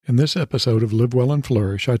In this episode of Live Well and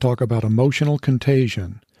Flourish, I talk about emotional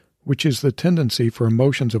contagion, which is the tendency for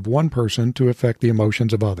emotions of one person to affect the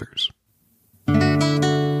emotions of others.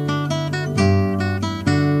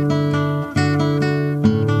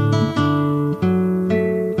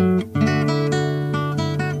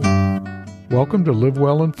 Welcome to Live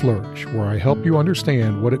Well and Flourish, where I help you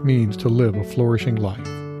understand what it means to live a flourishing life.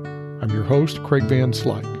 I'm your host, Craig Van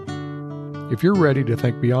Slyke. If you're ready to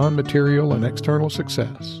think beyond material and external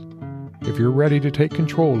success, if you're ready to take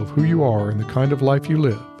control of who you are and the kind of life you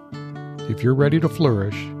live, if you're ready to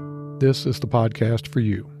flourish, this is the podcast for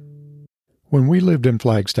you. When we lived in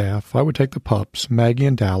Flagstaff, I would take the pups, Maggie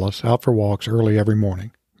and Dallas, out for walks early every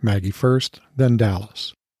morning. Maggie first, then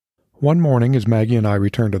Dallas. One morning, as Maggie and I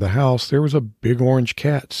returned to the house, there was a big orange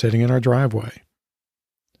cat sitting in our driveway.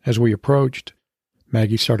 As we approached,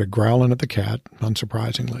 Maggie started growling at the cat,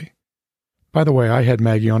 unsurprisingly. By the way, I had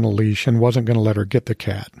Maggie on a leash and wasn't going to let her get the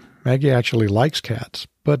cat. Maggie actually likes cats,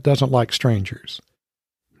 but doesn't like strangers.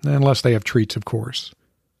 Unless they have treats, of course.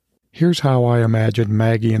 Here's how I imagine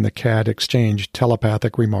Maggie and the cat exchanged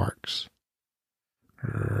telepathic remarks.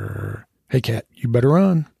 Hey, cat, you better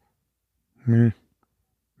run. Me?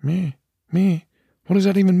 What does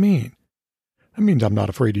that even mean? That means I'm not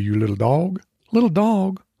afraid of you, little dog. Little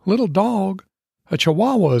dog. A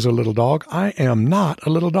chihuahua is a little dog. I am not a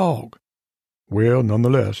little dog. Well,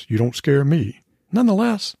 nonetheless, you don't scare me.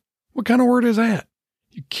 Nonetheless? What kind of word is that?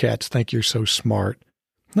 You cats think you're so smart.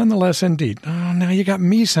 Nonetheless, indeed. Oh, now you got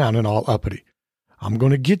me sounding all uppity. I'm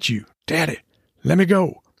going to get you. Daddy, let me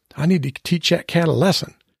go. I need to teach that cat a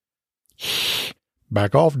lesson.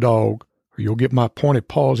 Back off, dog, or you'll get my pointed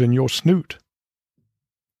paws in your snoot.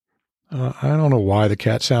 I don't know why the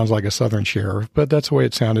cat sounds like a southern sheriff, but that's the way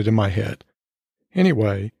it sounded in my head.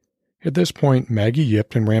 Anyway, at this point, Maggie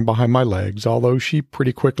yipped and ran behind my legs, although she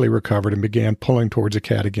pretty quickly recovered and began pulling towards the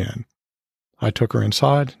cat again. I took her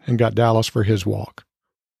inside and got Dallas for his walk.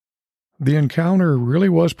 The encounter really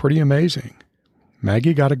was pretty amazing.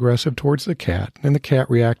 Maggie got aggressive towards the cat, and the cat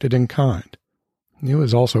reacted in kind. It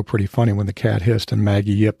was also pretty funny when the cat hissed and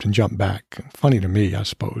Maggie yipped and jumped back. Funny to me, I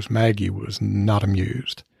suppose. Maggie was not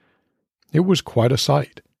amused. It was quite a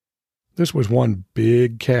sight. This was one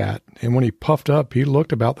big cat, and when he puffed up, he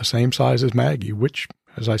looked about the same size as Maggie, which,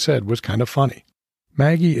 as I said, was kind of funny.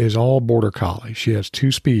 Maggie is all border collie. She has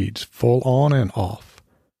 2 speeds, full on and off.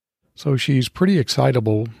 So she's pretty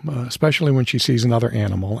excitable, especially when she sees another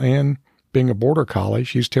animal, and being a border collie,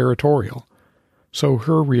 she's territorial. So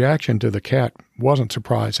her reaction to the cat wasn't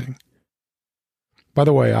surprising. By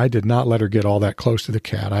the way, I did not let her get all that close to the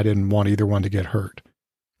cat. I didn't want either one to get hurt.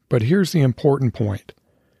 But here's the important point.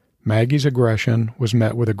 Maggie's aggression was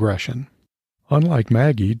met with aggression. Unlike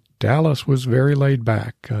Maggie, Dallas was very laid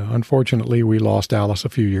back. Unfortunately, we lost Dallas a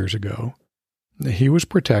few years ago. He was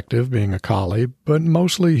protective, being a collie, but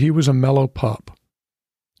mostly he was a mellow pup.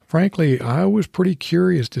 Frankly, I was pretty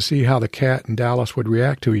curious to see how the cat and Dallas would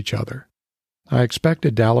react to each other. I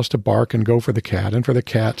expected Dallas to bark and go for the cat, and for the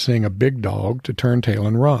cat, seeing a big dog, to turn tail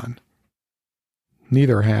and run.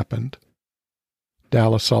 Neither happened.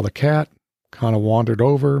 Dallas saw the cat, kind of wandered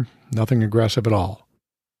over, nothing aggressive at all.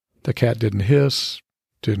 The cat didn't hiss,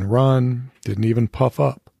 didn't run, didn't even puff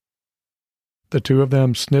up. The two of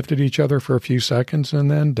them sniffed at each other for a few seconds,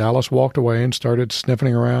 and then Dallas walked away and started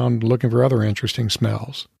sniffing around looking for other interesting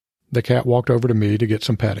smells. The cat walked over to me to get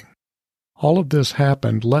some petting. All of this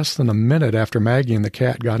happened less than a minute after Maggie and the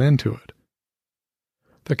cat got into it.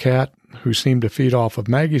 The cat, who seemed to feed off of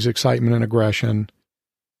Maggie's excitement and aggression,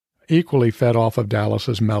 equally fed off of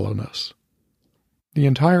Dallas's mellowness. The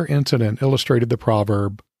entire incident illustrated the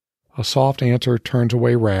proverb, "A soft answer turns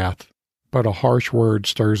away wrath, but a harsh word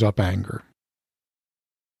stirs up anger."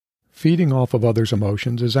 Feeding off of others'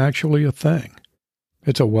 emotions is actually a thing.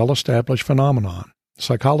 It's a well-established phenomenon.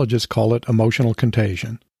 Psychologists call it emotional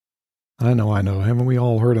contagion. I know. Haven't we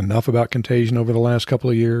all heard enough about contagion over the last couple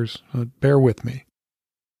of years? Bear with me.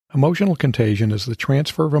 Emotional contagion is the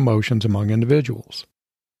transfer of emotions among individuals.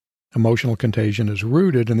 Emotional contagion is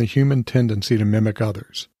rooted in the human tendency to mimic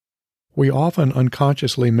others. We often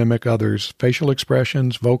unconsciously mimic others' facial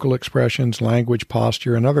expressions, vocal expressions, language,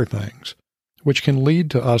 posture, and other things, which can lead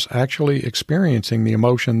to us actually experiencing the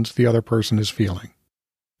emotions the other person is feeling.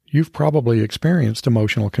 You've probably experienced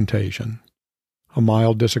emotional contagion. A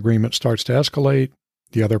mild disagreement starts to escalate,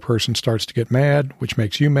 the other person starts to get mad, which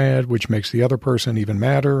makes you mad, which makes the other person even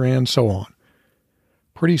madder, and so on.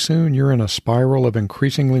 Pretty soon you're in a spiral of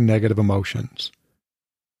increasingly negative emotions.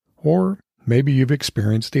 Or maybe you've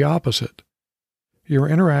experienced the opposite. You're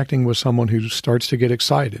interacting with someone who starts to get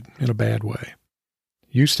excited in a bad way.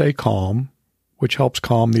 You stay calm, which helps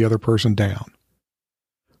calm the other person down.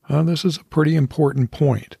 This is a pretty important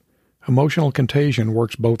point. Emotional contagion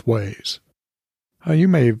works both ways. You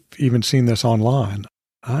may have even seen this online.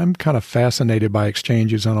 I'm kind of fascinated by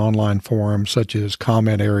exchanges on online forums such as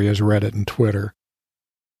comment areas, Reddit, and Twitter.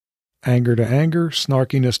 Anger to anger,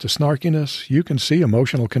 snarkiness to snarkiness, you can see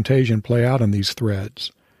emotional contagion play out in these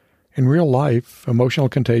threads. In real life, emotional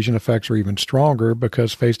contagion effects are even stronger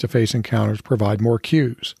because face-to-face encounters provide more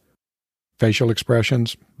cues. Facial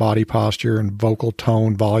expressions, body posture, and vocal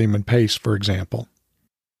tone, volume, and pace, for example.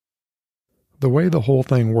 The way the whole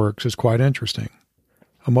thing works is quite interesting.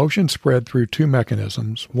 Emotions spread through two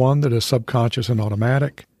mechanisms, one that is subconscious and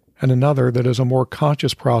automatic, and another that is a more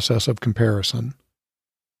conscious process of comparison.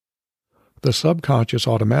 The subconscious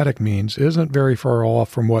automatic means isn't very far off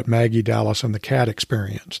from what Maggie Dallas and the cat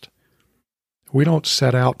experienced. We don't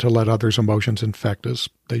set out to let others' emotions infect us,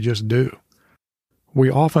 they just do. We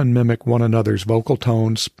often mimic one another's vocal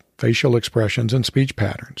tones, facial expressions, and speech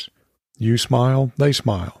patterns. You smile, they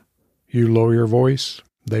smile. You lower your voice,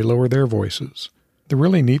 they lower their voices. The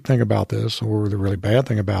really neat thing about this, or the really bad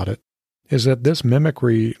thing about it, is that this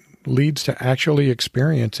mimicry leads to actually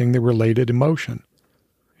experiencing the related emotion.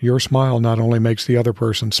 Your smile not only makes the other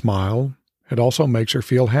person smile, it also makes her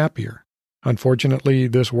feel happier. Unfortunately,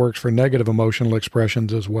 this works for negative emotional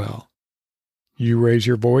expressions as well. You raise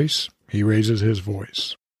your voice, he raises his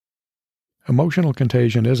voice. Emotional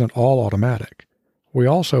contagion isn't all automatic. We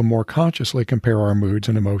also more consciously compare our moods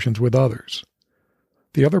and emotions with others.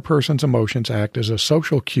 The other person's emotions act as a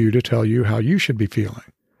social cue to tell you how you should be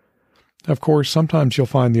feeling. Of course, sometimes you'll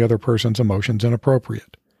find the other person's emotions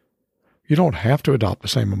inappropriate. You don't have to adopt the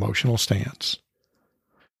same emotional stance.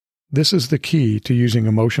 This is the key to using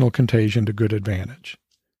emotional contagion to good advantage.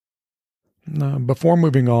 Now, before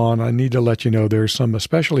moving on, I need to let you know there's some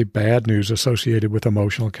especially bad news associated with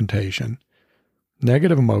emotional contagion.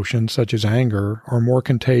 Negative emotions, such as anger, are more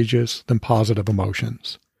contagious than positive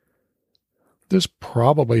emotions. This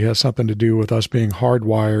probably has something to do with us being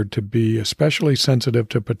hardwired to be especially sensitive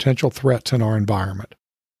to potential threats in our environment.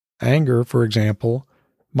 Anger, for example,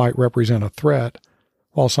 might represent a threat,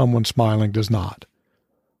 while someone smiling does not.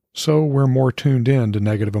 So we're more tuned in to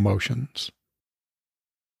negative emotions.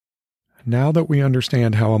 Now that we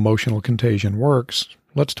understand how emotional contagion works,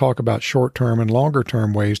 let's talk about short-term and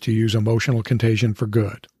longer-term ways to use emotional contagion for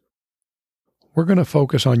good. We're going to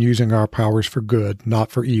focus on using our powers for good,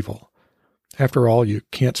 not for evil. After all, you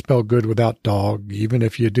can't spell good without dog, even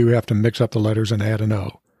if you do have to mix up the letters and add an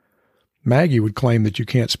O. Maggie would claim that you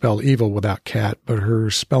can't spell evil without cat, but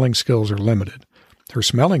her spelling skills are limited. Her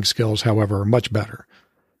smelling skills, however, are much better.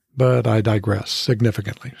 But I digress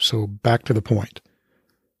significantly, so back to the point.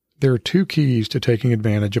 There are two keys to taking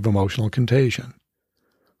advantage of emotional contagion.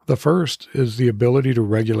 The first is the ability to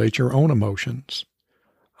regulate your own emotions.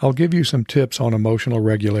 I'll give you some tips on emotional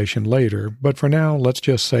regulation later, but for now, let's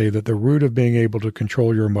just say that the root of being able to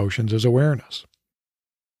control your emotions is awareness.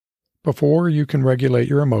 Before you can regulate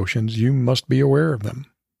your emotions, you must be aware of them.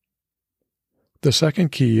 The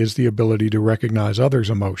second key is the ability to recognize others'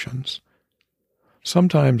 emotions.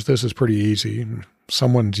 Sometimes this is pretty easy.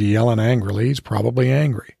 Someone's yelling angrily, he's probably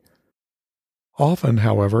angry. Often,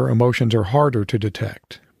 however, emotions are harder to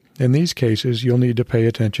detect. In these cases, you'll need to pay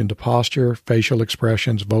attention to posture, facial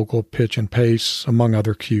expressions, vocal pitch and pace, among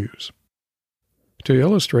other cues. To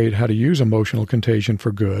illustrate how to use emotional contagion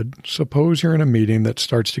for good, suppose you're in a meeting that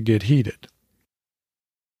starts to get heated.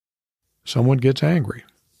 Someone gets angry.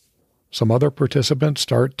 Some other participants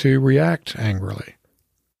start to react angrily.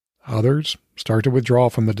 Others start to withdraw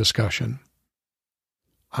from the discussion.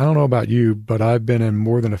 I don't know about you, but I've been in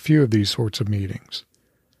more than a few of these sorts of meetings.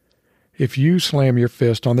 If you slam your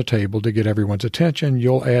fist on the table to get everyone's attention,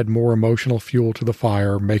 you'll add more emotional fuel to the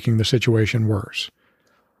fire, making the situation worse.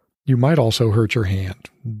 You might also hurt your hand.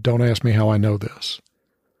 Don't ask me how I know this.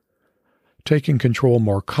 Taking control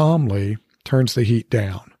more calmly turns the heat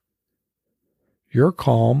down. Your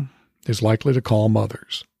calm is likely to calm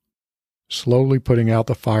others, slowly putting out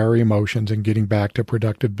the fiery emotions and getting back to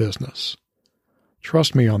productive business.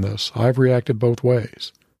 Trust me on this, I've reacted both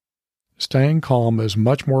ways. Staying calm is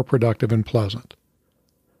much more productive and pleasant.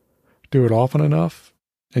 Do it often enough,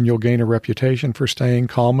 and you'll gain a reputation for staying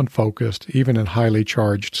calm and focused even in highly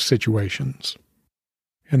charged situations.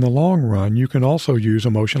 In the long run, you can also use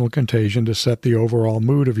emotional contagion to set the overall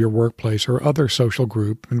mood of your workplace or other social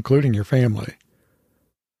group, including your family.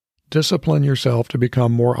 Discipline yourself to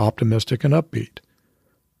become more optimistic and upbeat.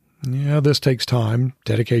 Yeah, this takes time,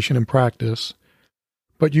 dedication, and practice,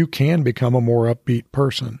 but you can become a more upbeat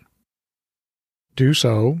person. Do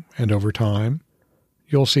so, and over time,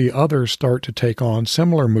 you'll see others start to take on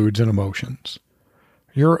similar moods and emotions.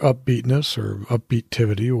 Your upbeatness or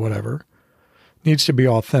upbeativity or whatever needs to be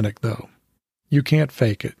authentic, though. You can't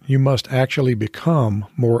fake it. You must actually become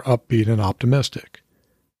more upbeat and optimistic.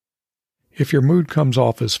 If your mood comes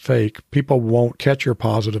off as fake, people won't catch your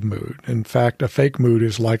positive mood. In fact, a fake mood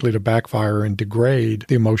is likely to backfire and degrade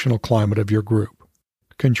the emotional climate of your group.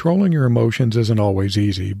 Controlling your emotions isn't always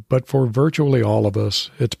easy, but for virtually all of us,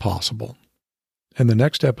 it's possible. In the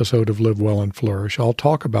next episode of Live Well and Flourish, I'll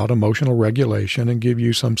talk about emotional regulation and give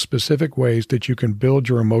you some specific ways that you can build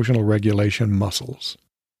your emotional regulation muscles.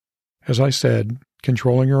 As I said,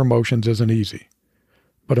 controlling your emotions isn't easy.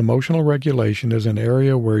 But emotional regulation is an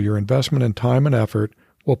area where your investment in time and effort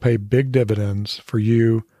will pay big dividends for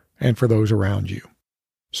you and for those around you.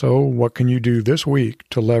 So, what can you do this week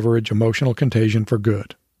to leverage emotional contagion for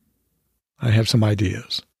good? I have some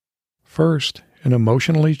ideas. First, in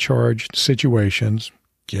emotionally charged situations,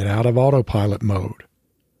 get out of autopilot mode.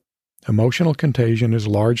 Emotional contagion is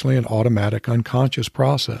largely an automatic, unconscious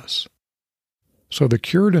process. So the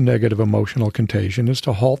cure to negative emotional contagion is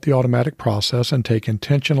to halt the automatic process and take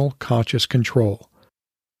intentional, conscious control.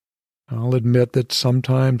 I'll admit that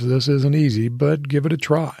sometimes this isn't easy, but give it a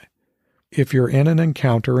try. If you're in an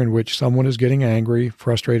encounter in which someone is getting angry,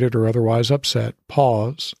 frustrated, or otherwise upset,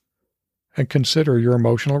 pause and consider your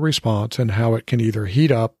emotional response and how it can either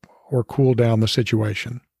heat up or cool down the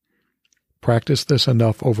situation. Practice this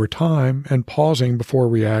enough over time, and pausing before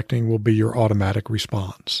reacting will be your automatic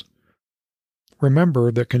response.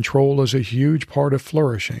 Remember that control is a huge part of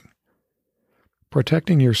flourishing.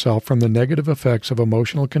 Protecting yourself from the negative effects of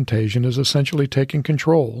emotional contagion is essentially taking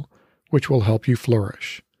control, which will help you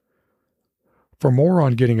flourish. For more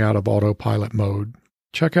on getting out of autopilot mode,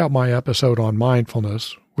 check out my episode on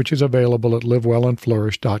mindfulness, which is available at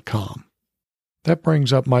livewellandflourish.com. That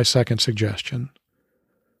brings up my second suggestion.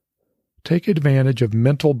 Take advantage of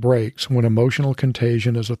mental breaks when emotional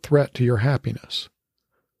contagion is a threat to your happiness.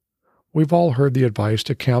 We've all heard the advice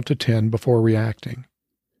to count to 10 before reacting.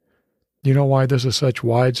 You know why this is such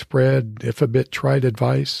widespread, if a bit trite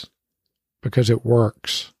advice? Because it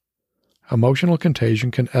works. Emotional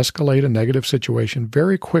contagion can escalate a negative situation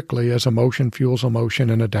very quickly as emotion fuels emotion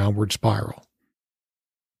in a downward spiral.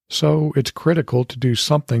 So it's critical to do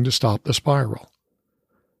something to stop the spiral.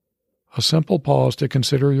 A simple pause to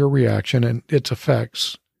consider your reaction and its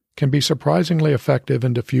effects can be surprisingly effective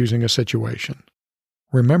in diffusing a situation.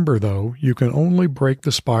 Remember, though, you can only break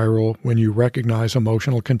the spiral when you recognize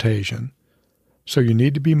emotional contagion, so you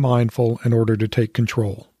need to be mindful in order to take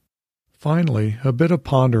control. Finally, a bit of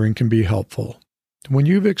pondering can be helpful. When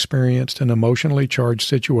you've experienced an emotionally charged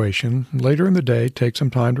situation, later in the day, take some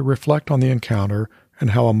time to reflect on the encounter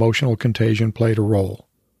and how emotional contagion played a role,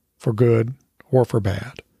 for good or for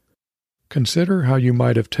bad. Consider how you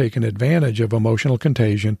might have taken advantage of emotional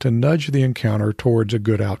contagion to nudge the encounter towards a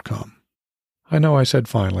good outcome. I know I said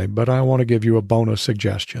finally, but I want to give you a bonus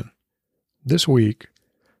suggestion. This week,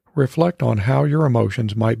 reflect on how your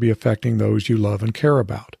emotions might be affecting those you love and care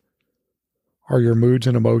about. Are your moods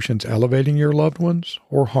and emotions elevating your loved ones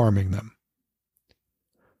or harming them?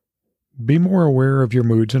 Be more aware of your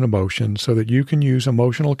moods and emotions so that you can use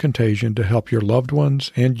emotional contagion to help your loved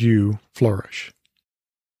ones and you flourish.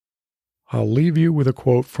 I'll leave you with a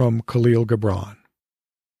quote from Khalil Gibran.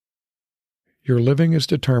 Your living is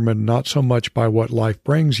determined not so much by what life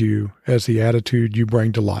brings you as the attitude you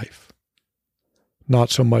bring to life.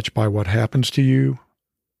 Not so much by what happens to you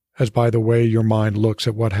as by the way your mind looks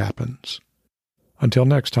at what happens. Until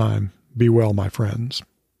next time, be well, my friends.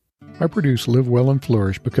 I produce Live Well and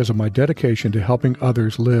Flourish because of my dedication to helping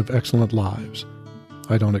others live excellent lives.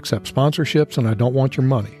 I don't accept sponsorships and I don't want your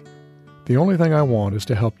money. The only thing I want is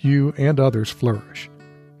to help you and others flourish.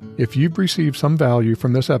 If you've received some value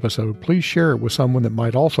from this episode, please share it with someone that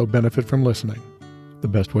might also benefit from listening. The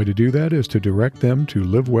best way to do that is to direct them to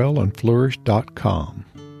livewellandflourish.com.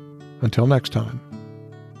 Until next time.